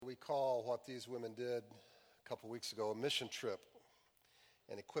call what these women did a couple weeks ago a mission trip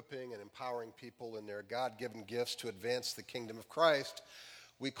and equipping and empowering people in their God-given gifts to advance the kingdom of Christ.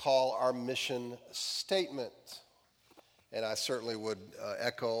 We call our mission statement. And I certainly would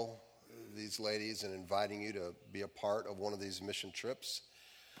echo these ladies in inviting you to be a part of one of these mission trips.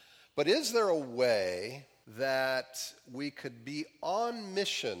 But is there a way that we could be on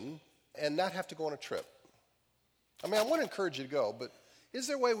mission and not have to go on a trip? I mean, I want to encourage you to go, but is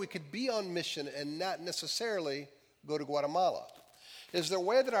there a way we could be on mission and not necessarily go to Guatemala? Is there a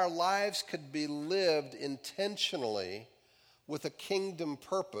way that our lives could be lived intentionally with a kingdom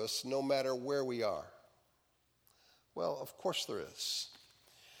purpose no matter where we are? Well, of course there is.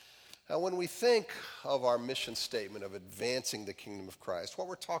 Now, when we think of our mission statement of advancing the kingdom of Christ, what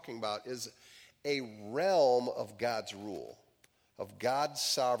we're talking about is a realm of God's rule, of God's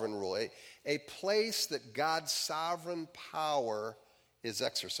sovereign rule, a place that God's sovereign power is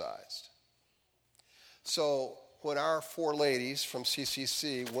exercised. So when our four ladies from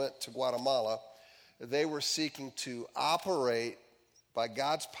CCC went to Guatemala, they were seeking to operate by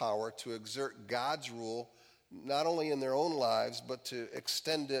God's power to exert God's rule, not only in their own lives, but to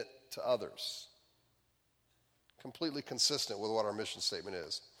extend it to others. Completely consistent with what our mission statement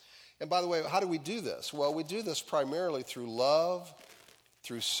is. And by the way, how do we do this? Well, we do this primarily through love,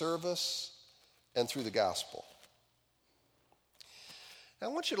 through service, and through the gospel. Now,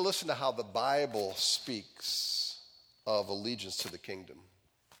 I want you to listen to how the Bible speaks of allegiance to the kingdom.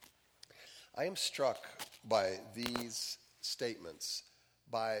 I am struck by these statements,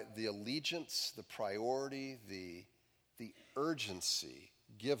 by the allegiance, the priority, the urgency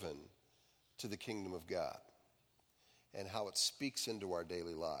given to the kingdom of God and how it speaks into our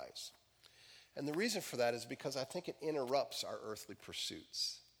daily lives. And the reason for that is because I think it interrupts our earthly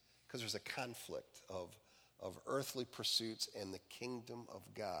pursuits, because there's a conflict of earthly pursuits and the kingdom of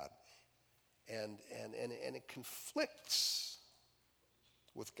God. And it conflicts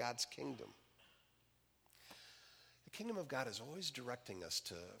with God's kingdom. The kingdom of God is always directing us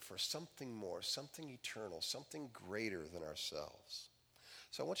for something more, something eternal, something greater than ourselves.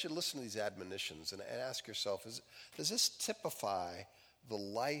 So I want you to listen to these admonitions and ask yourself, does this typify the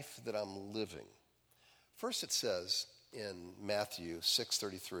life that I'm living? First it says in Matthew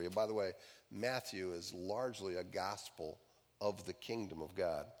 6:33, and by the way, Matthew is largely a gospel of the kingdom of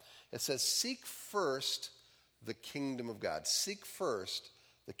God. It says, seek first the kingdom of God. Seek first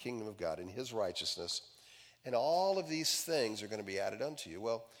the kingdom of God and his righteousness, and all of these things are going to be added unto you.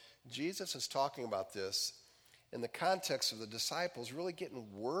 Well, Jesus is talking about this in the context of the disciples really getting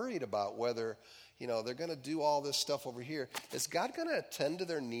worried about whether, they're going to do all this stuff over here. Is God going to attend to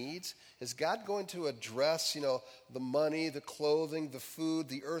their needs? Is God going to address, the money, the clothing, the food,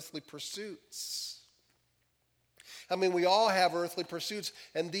 the earthly pursuits? I mean, we all have earthly pursuits,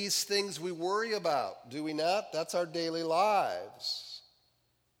 and these things we worry about, do we not? That's our daily lives.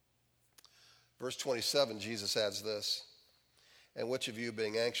 Verse 27, Jesus adds this, and which of you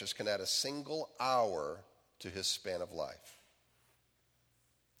being anxious can add a single hour to his span of life?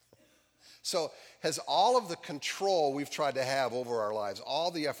 So has all of the control we've tried to have over our lives,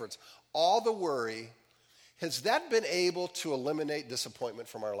 all the efforts, all the worry, has that been able to eliminate disappointment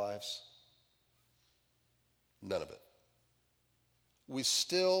from our lives? None of it. We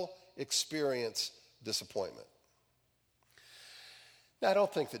still experience disappointment. Now, I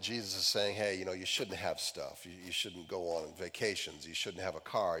don't think that Jesus is saying, hey, you shouldn't have stuff. You shouldn't go on vacations. You shouldn't have a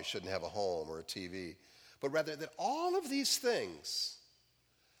car. You shouldn't have a home or a TV. But rather that all of these things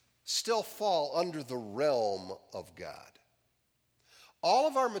still fall under the realm of God. All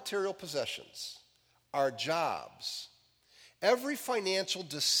of our material possessions, our jobs, every financial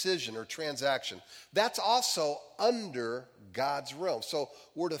decision or transaction, that's also under God's realm. So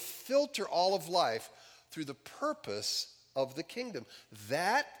we're to filter all of life through the purpose of the kingdom.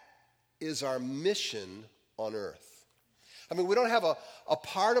 That is our mission on earth. I mean, we don't have a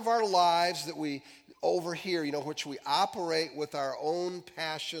part of our lives that we over here, which we operate with our own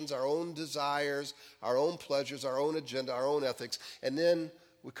passions, our own desires, our own pleasures, our own agenda, our own ethics, and then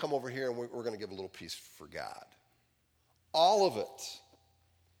we come over here and we're going to give a little piece for God. All of it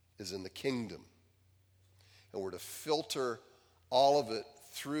is in the kingdom, and we're to filter all of it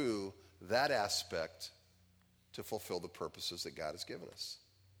through that aspect to fulfill the purposes that God has given us.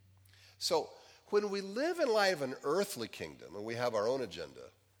 So when we live in light of an earthly kingdom and we have our own agenda,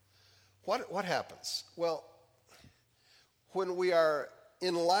 what happens? Well, when we are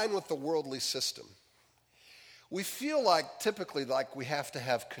in line with the worldly system, we feel typically like we have to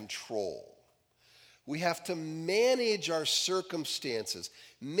have control. We have to manage our circumstances,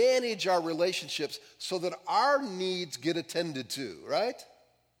 manage our relationships so that our needs get attended to, right?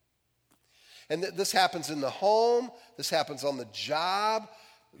 And this happens in the home. This happens on the job.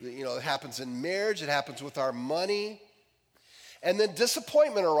 It happens in marriage. It happens with our money. And then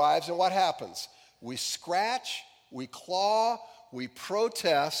disappointment arrives, and what happens? We scratch, we claw, we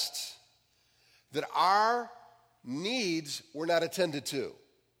protest that our needs were not attended to.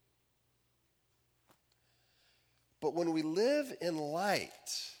 But when we live in light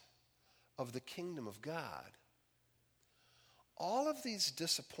of the kingdom of God, all of these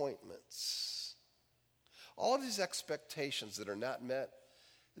disappointments, all of these expectations that are not met,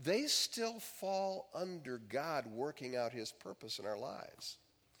 they still fall under God working out his purpose in our lives.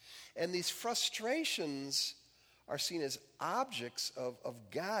 And these frustrations are seen as objects of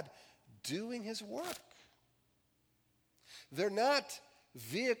God doing his work. They're not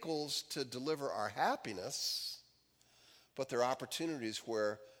vehicles to deliver our happiness, but they're opportunities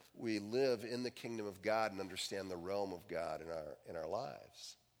where we live in the kingdom of God and understand the realm of God in our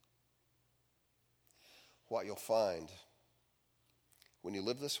lives. What you'll find when you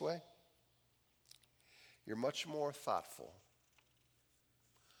live this way, you're much more thoughtful,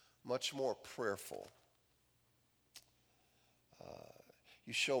 much more prayerful.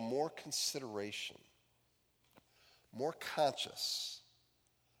 You show more consideration, more conscious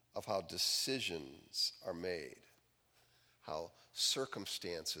of how decisions are made, how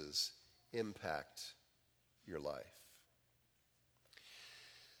circumstances impact your life.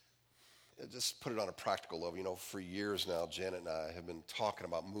 Just put it on a practical level. For years now, Janet and I have been talking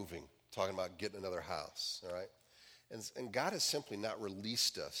about moving, talking about getting another house, all right? And God has simply not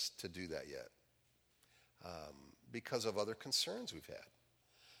released us to do that yet because of other concerns we've had.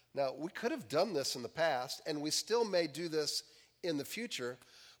 Now, we could have done this in the past, and we still may do this in the future,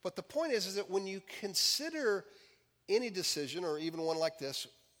 but the point is that when you consider any decision, or even one like this,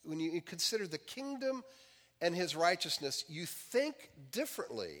 when you consider the kingdom and his righteousness, you think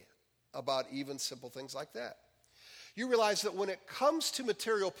differently about even simple things like that. You realize that when it comes to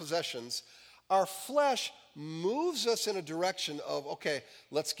material possessions, our flesh moves us in a direction of, okay,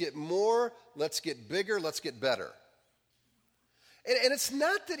 let's get more, let's get bigger, let's get better. And it's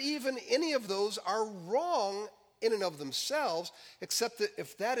not that even any of those are wrong in and of themselves, except that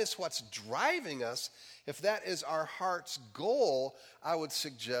if that is what's driving us, if that is our heart's goal, I would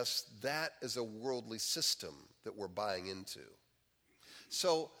suggest that is a worldly system that we're buying into.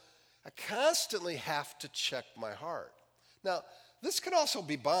 So I constantly have to check my heart. Now, this can also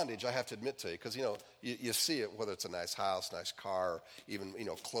be bondage, I have to admit to you, because, you see it, whether it's a nice house, nice car, or even,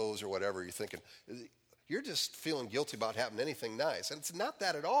 clothes or whatever, you're thinking, you're just feeling guilty about having anything nice. And it's not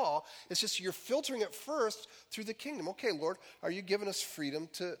that at all. It's just you're filtering it first through the kingdom. Okay, Lord, are you giving us freedom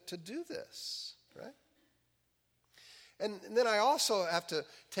to do this, right? And then I also have to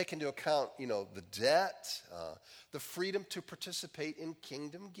take into account, the debt, the freedom to participate in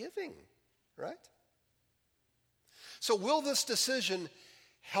kingdom giving, right? So will this decision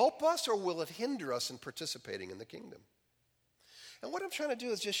help us, or will it hinder us in participating in the kingdom? And what I'm trying to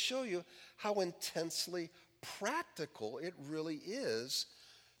do is just show you how intensely practical it really is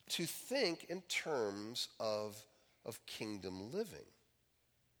to think in terms of kingdom living.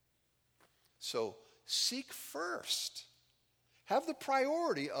 So seek first. Have the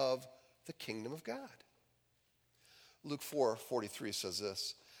priority of the kingdom of God. Luke 4:43 says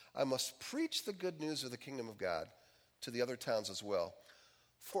this, I must preach the good news of the kingdom of God to the other towns as well,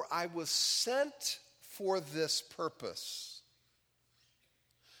 for I was sent for this purpose.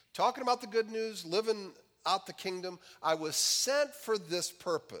 Talking about the good news, living out the kingdom, I was sent for this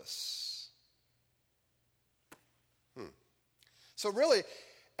purpose. So really,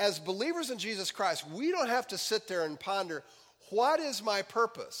 as believers in Jesus Christ, we don't have to sit there and ponder, what is my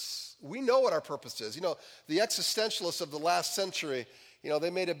purpose? We know what our purpose is. The existentialists of the last century, they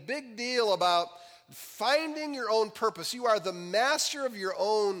made a big deal about finding your own purpose. You are the master of your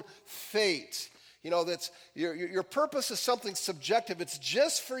own fate. That's your purpose is something subjective. It's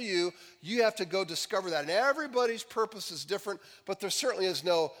just for you. You have to go discover that. And everybody's purpose is different, but there certainly is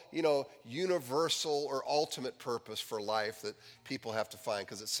no, universal or ultimate purpose for life that people have to find,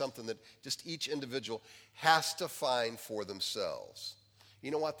 because it's something that just each individual has to find for themselves.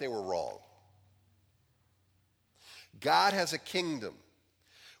 You know what? They were wrong. God has a kingdom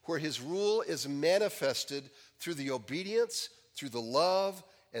where his rule is manifested through the obedience, through the love,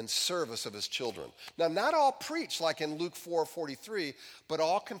 and service of his children. Now, not all preach like in Luke 4:43, but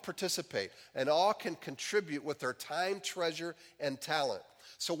all can participate and all can contribute with their time, treasure, and talent.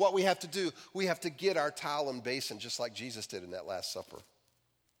 So what we have to do, we have to get our towel and basin just like Jesus did in that Last Supper.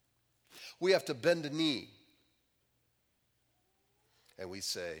 We have to bend a knee. And we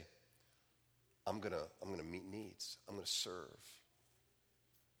say, I'm gonna meet needs. I'm gonna serve.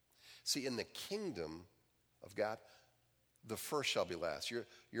 See, in the kingdom of God, the first shall be last.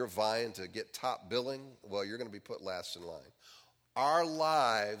 You're vying to get top billing. Well, you're going to be put last in line. Our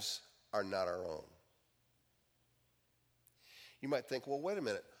lives are not our own. You might think, well, wait a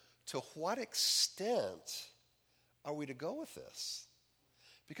minute. To what extent are we to go with this?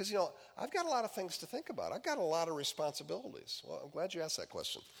 Because, I've got a lot of things to think about. I've got a lot of responsibilities. Well, I'm glad you asked that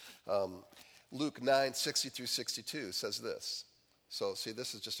question. Luke 9, 60 through 62 says this. So, see,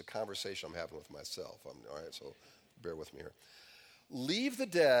 this is just a conversation I'm having with myself. All right, so bear with me here. Leave the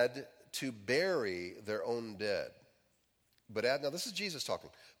dead to bury their own dead. Now this is Jesus talking.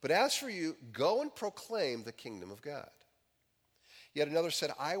 But as for you, go and proclaim the kingdom of God. Yet another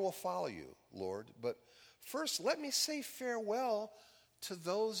said, I will follow you, Lord, but first let me say farewell to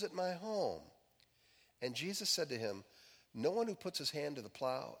those at my home. And Jesus said to him, no one who puts his hand to the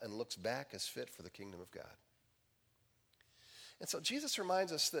plow and looks back is fit for the kingdom of God. And so Jesus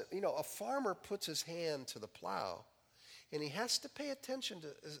reminds us that, a farmer puts his hand to the plow, and he has to pay attention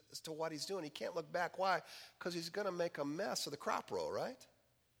as to what he's doing. He can't look back. Why? Because he's going to make a mess of the crop row, right?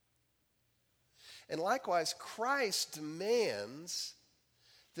 And likewise, Christ demands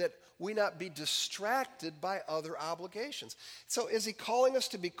that we not be distracted by other obligations. So is he calling us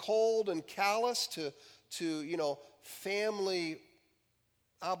to be cold and callous to family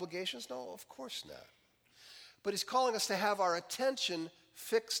obligations? No, of course not. But he's calling us to have our attention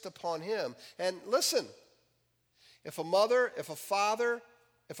fixed upon him. And listen, if a mother, if a father,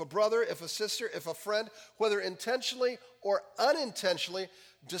 if a brother, if a sister, if a friend, whether intentionally or unintentionally,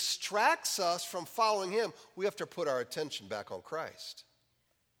 distracts us from following him, we have to put our attention back on Christ.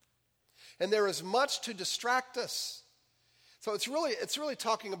 And there is much to distract us. So it's really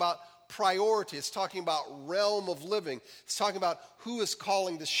talking about priority. It's talking about realm of living. It's talking about who is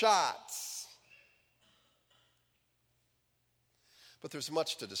calling the shots. But there's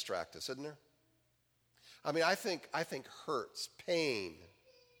much to distract us, isn't there? I think hurts, pain,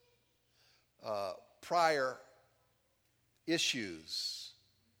 prior issues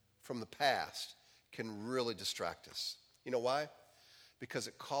from the past can really distract us. You know why? Because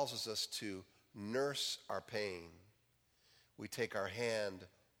it causes us to nurse our pain. We take our hand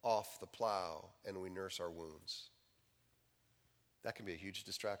off the plow and we nurse our wounds. That can be a huge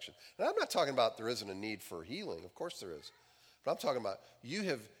distraction. And I'm not talking about there isn't a need for healing. Of course there is. But I'm talking about you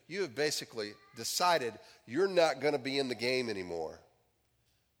have basically decided you're not going to be in the game anymore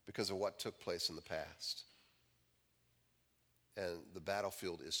because of what took place in the past. And the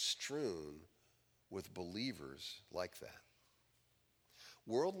battlefield is strewn with believers like that.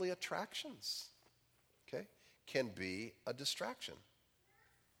 Worldly attractions, can be a distraction.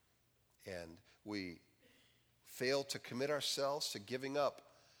 And we fail to commit ourselves to giving up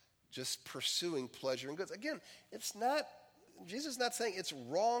just pursuing pleasure and goods. Again, Jesus is not saying it's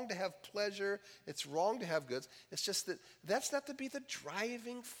wrong to have pleasure, it's wrong to have goods. It's just that that's not to be the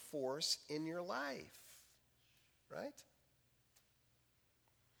driving force in your life, right?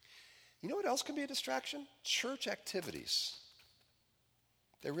 You know what else can be a distraction? Church activities.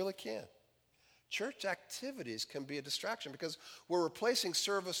 They really can. Church activities can be a distraction because we're replacing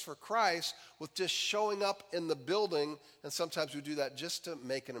service for Christ with just showing up in the building, and sometimes we do that just to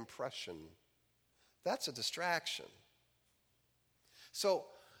make an impression. That's a distraction. So,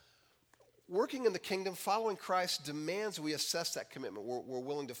 working in the kingdom, following Christ demands we assess that commitment. We're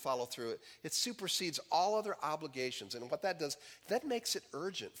willing to follow through it. It supersedes all other obligations. And what that does, that makes it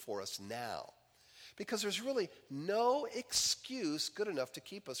urgent for us now. Because there's really no excuse good enough to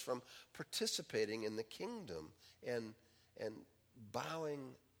keep us from participating in the kingdom and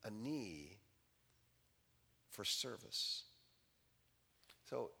bowing a knee for service.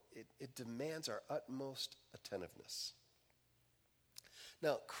 So it demands our utmost attentiveness.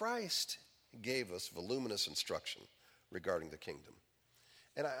 Now, Christ gave us voluminous instruction regarding the kingdom.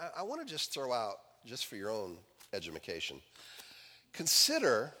 And I want to just throw out, just for your own education,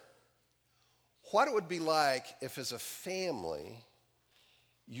 consider what it would be like if as a family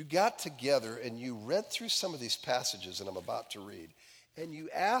you got together and you read through some of these passages that I'm about to read, and you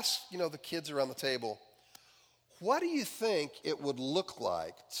asked, the kids around the table, what do you think it would look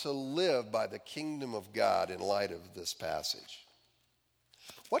like to live by the kingdom of God in light of this passage?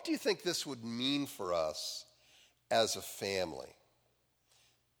 What do you think this would mean for us as a family?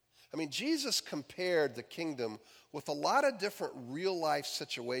 Jesus compared the kingdom with a lot of different real-life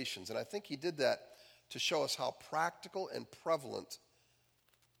situations, and I think he did that to show us how practical and prevalent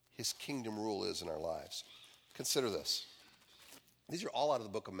his kingdom rule is in our lives. Consider this. These are all out of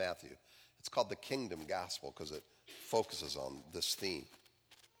the book of Matthew. It's called the Kingdom Gospel because it focuses on this theme.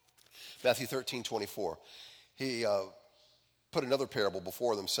 Matthew 13:24. put another parable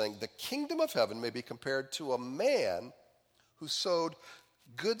before them, saying, the kingdom of heaven may be compared to a man who sowed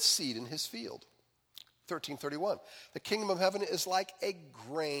good seed in his field. 13:31. The kingdom of heaven is like a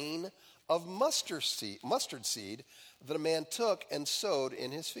grain of mustard seed that a man took and sowed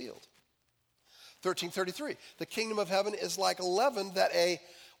in his field. 13:33. The kingdom of heaven is like leaven that a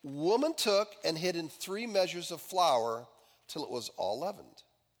woman took and hid in 3 measures of flour till it was all leavened.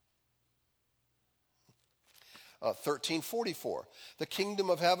 13:44. The kingdom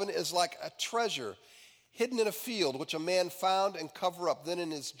of heaven is like a treasure hidden in a field, which a man found and covered up. Then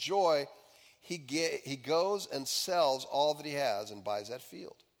in his joy, he goes and sells all that he has and buys that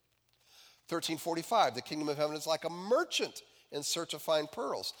field. 13:45. The kingdom of heaven is like a merchant in search of fine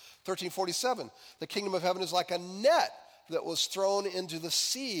pearls. 13:47. The kingdom of heaven is like a net that was thrown into the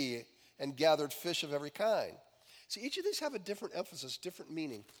sea and gathered fish of every kind. See, each of these have a different emphasis, different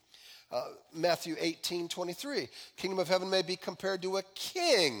meaning. Matthew 18:23. Kingdom of heaven may be compared to a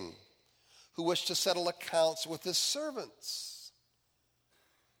king who wished to settle accounts with his servants.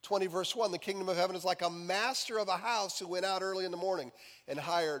 20 verse 1. The kingdom of heaven is like a master of a house who went out early in the morning and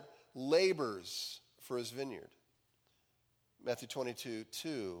hired laborers for his vineyard. Matthew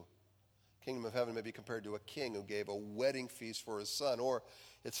 22:2. Kingdom of heaven may be compared to a king who gave a wedding feast for his son. Or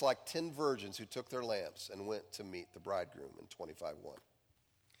it's like 10 virgins who took their lamps and went to meet the bridegroom in 25:1.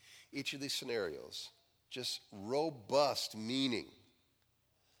 Each of these scenarios, just robust meaning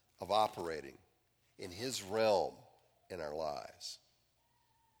of operating in his realm in our lives.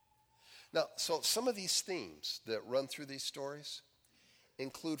 Now, so some of these themes that run through these stories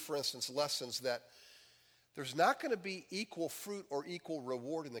include, for instance, lessons that there's not going to be equal fruit or equal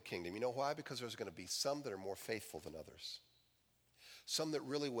reward in the kingdom. You know why? Because there's going to be some that are more faithful than others. Some that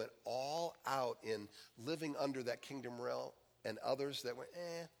really went all out in living under that kingdom realm, and others that went,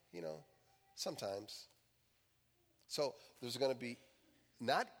 sometimes. So there's going to be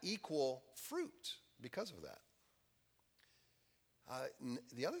not equal fruit because of that.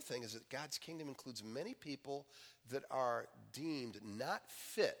 The other thing is that God's kingdom includes many people that are deemed not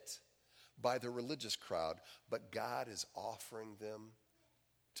fit by the religious crowd, but God is offering them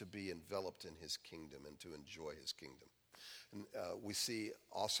to be enveloped in his kingdom and to enjoy his kingdom. And we see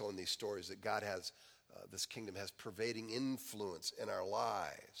also in these stories that God has, this kingdom has pervading influence in our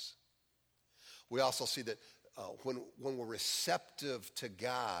lives. We also see that when we're receptive to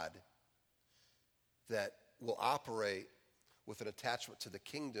God, that we'll operate with an attachment to the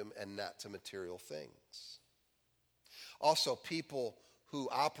kingdom and not to material things. Also, people who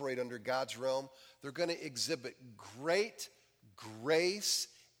operate under God's realm, they're going to exhibit great grace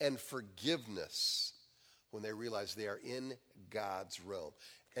and forgiveness when they realize they are in God's realm.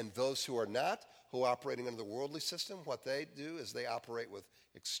 And those who are not, who are operating under the worldly system, what they do is they operate with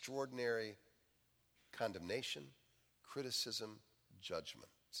extraordinary condemnation, criticism, judgment.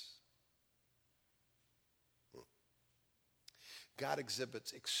 God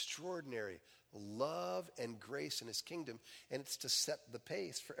exhibits extraordinary love and grace in his kingdom, and it's to set the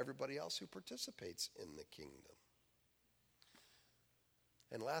pace for everybody else who participates in the kingdom.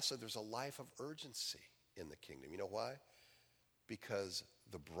 And lastly, there's a life of urgency in the kingdom. You know why? Because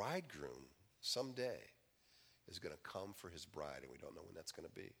the bridegroom someday is going to come for his bride, and we don't know when that's going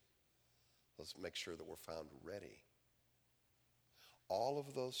to be. Let's make sure that we're found ready. All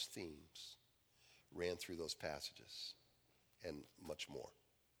of those themes ran through those passages and much more.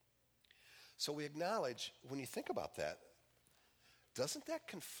 So we acknowledge, when you think about that, doesn't that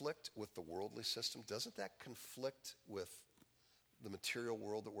conflict with the worldly system? Doesn't that conflict with the material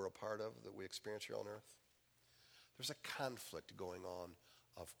world that we're a part of, that we experience here on earth? There's a conflict going on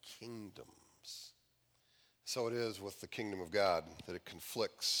of kingdoms. So it is with the kingdom of God, that it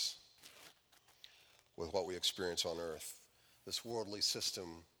conflicts with what we experience on earth. This worldly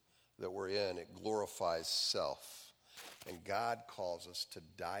system that we're in, it glorifies self. And God calls us to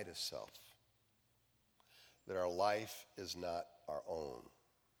die to self. That our life is not our own.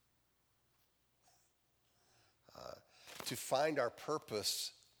 To find our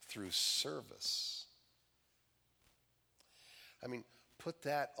purpose through service. I mean, put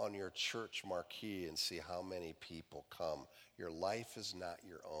that on your church marquee and see how many people come. Your life is not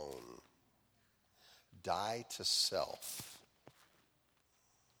your own. Die to self.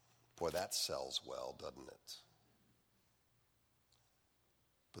 Boy, that sells well, doesn't it?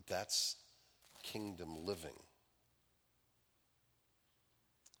 But that's kingdom living.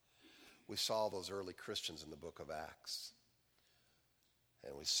 We saw those early Christians in the book of Acts.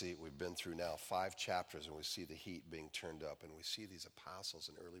 And we've been through now 5 chapters, and we see the heat being turned up, and we see these apostles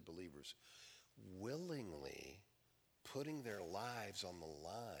and early believers willingly putting their lives on the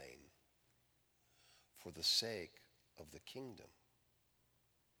line for the sake of the kingdom.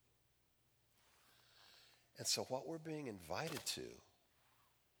 And so what we're being invited to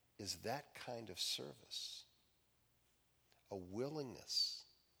is that kind of service, a willingness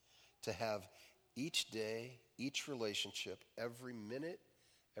to have each day, each relationship, every minute,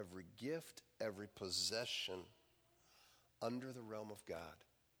 every gift, every possession under the realm of God.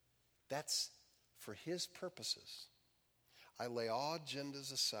 That's for his purposes. I lay all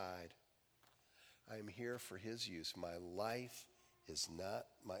agendas aside. I am here for his use. My life is not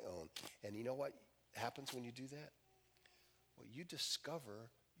my own. And you know what happens when you do that? Well, you discover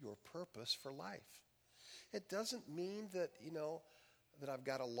your purpose for life. It doesn't mean that, that I've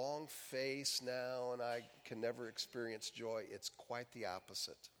got a long face now and I can never experience joy. It's quite the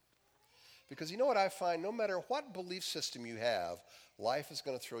opposite. Because you know what I find? No matter what belief system you have, life is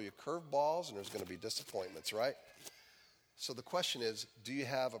going to throw you curveballs and there's going to be disappointments, right? So the question is, do you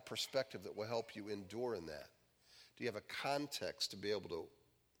have a perspective that will help you endure in that? Do you have a context to be able to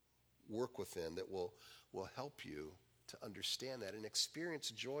work within that will help you to understand that and experience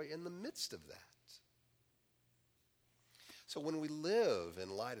joy in the midst of that? So when we live in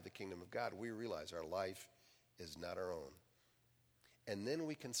light of the kingdom of God, we realize our life is not our own. And then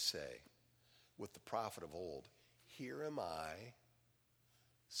we can say, with the prophet of old, "Here am I,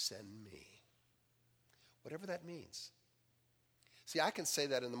 send me." Whatever that means. See, I can say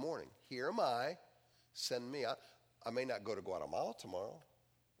that in the morning. "Here am I, send me." I may not go to Guatemala tomorrow,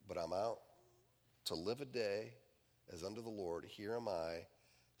 but I'm out to live a day as unto the Lord. "Here am I,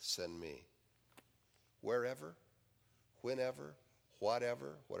 send me." Wherever, whenever,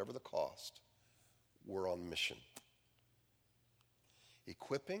 whatever the cost, we're on mission.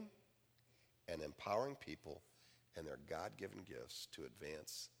 Equipping and empowering people and their God-given gifts to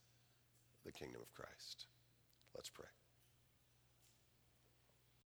advance the kingdom of Christ. Let's pray.